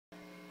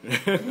Is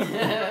it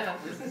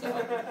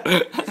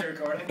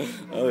recording?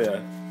 Oh yeah.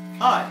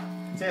 Hi,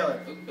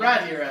 Taylor.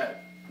 Brad here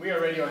at We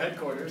Are Radio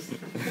headquarters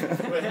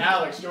with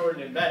Alex,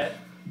 Jordan, and Bennett,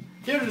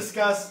 here to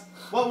discuss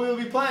what we will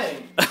be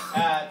playing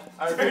at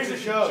our future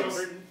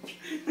shows.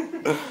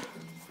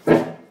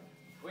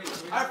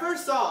 Our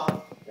first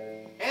song,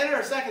 and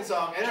our second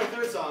song, and our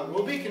third song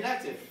will be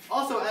connected,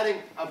 also adding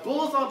a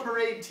Bulls on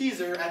Parade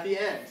teaser at the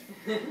end.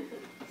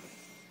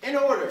 In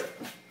order,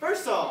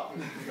 first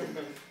song,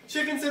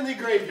 Chickens in the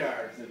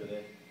Graveyard.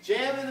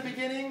 Jam in the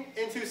beginning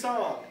into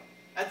song.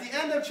 At the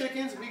end of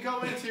Chickens, we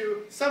go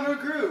into Summer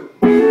Groove.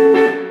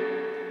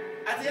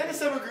 At the end of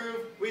Summer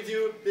Groove, we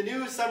do the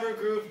new Summer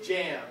Groove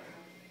Jam,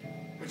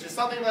 which is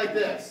something like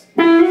this.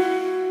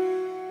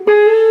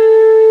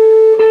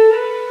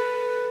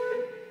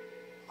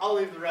 I'll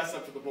leave the rest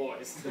up to the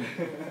boys.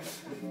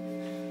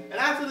 And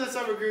after the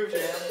Summer Groove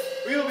Jam,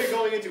 we will be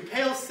going into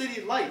Pale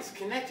City Lights,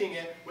 connecting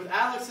it with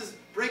Alex's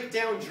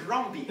breakdown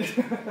drum beat.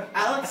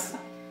 Alex?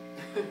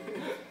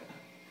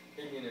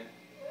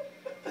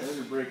 Let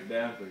me break it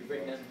down for you.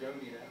 Break down the drum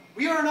beat out.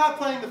 We are not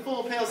playing the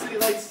full Pale City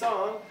Lights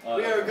song.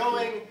 We are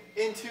going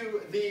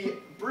into the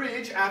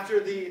bridge after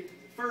the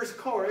first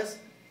chorus,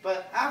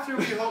 but after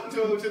we go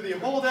to the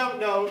holdout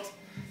note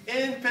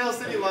in Pale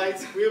City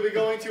Lights, we will be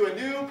going to a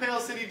new Pale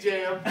City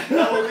Jam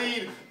that will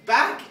lead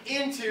back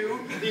into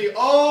the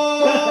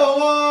ohs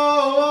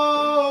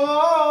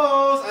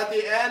at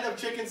the end of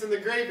Chickens in the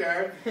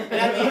Graveyard. And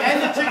at the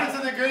end of Chickens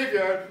in the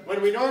Graveyard,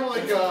 when we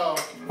normally go,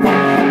 we will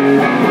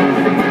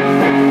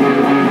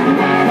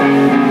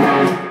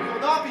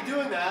not be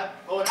doing that,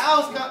 but when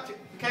Alice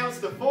counts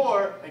to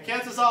 4 and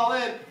counts us all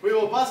in, we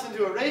will bust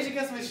into a Rage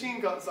Against the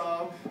Machine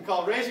song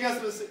called Rage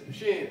Against the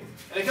Machine.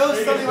 And it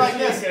goes something like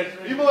this.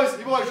 You boys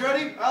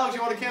ready? Alex,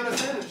 you want to count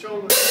us in and show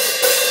them the...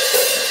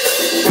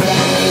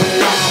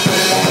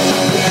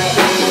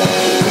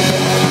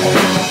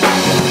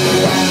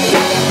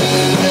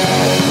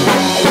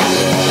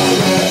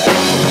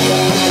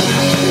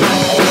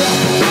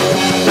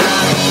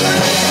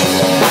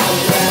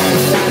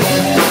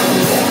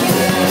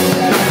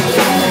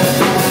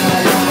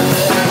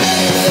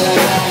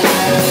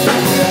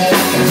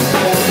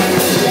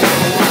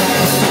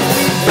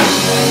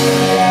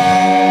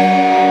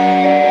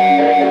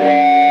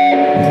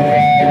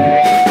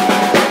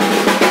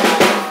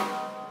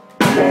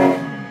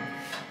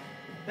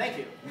 Thank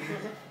you.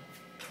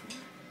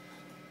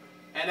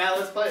 And now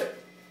let's play it.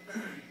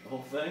 The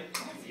whole thing?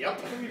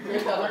 Yep.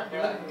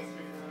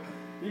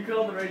 You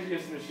called the Rage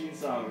Against the Machine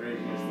song Rage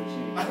Against the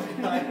Machine.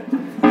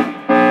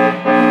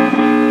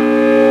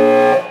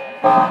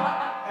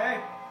 Hey,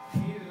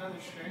 you need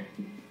another string?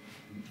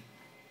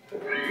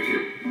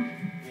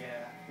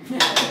 Yeah.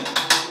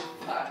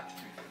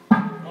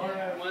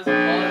 Was it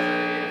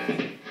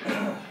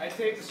I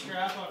take the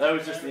strap off. That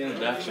was just the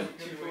introduction.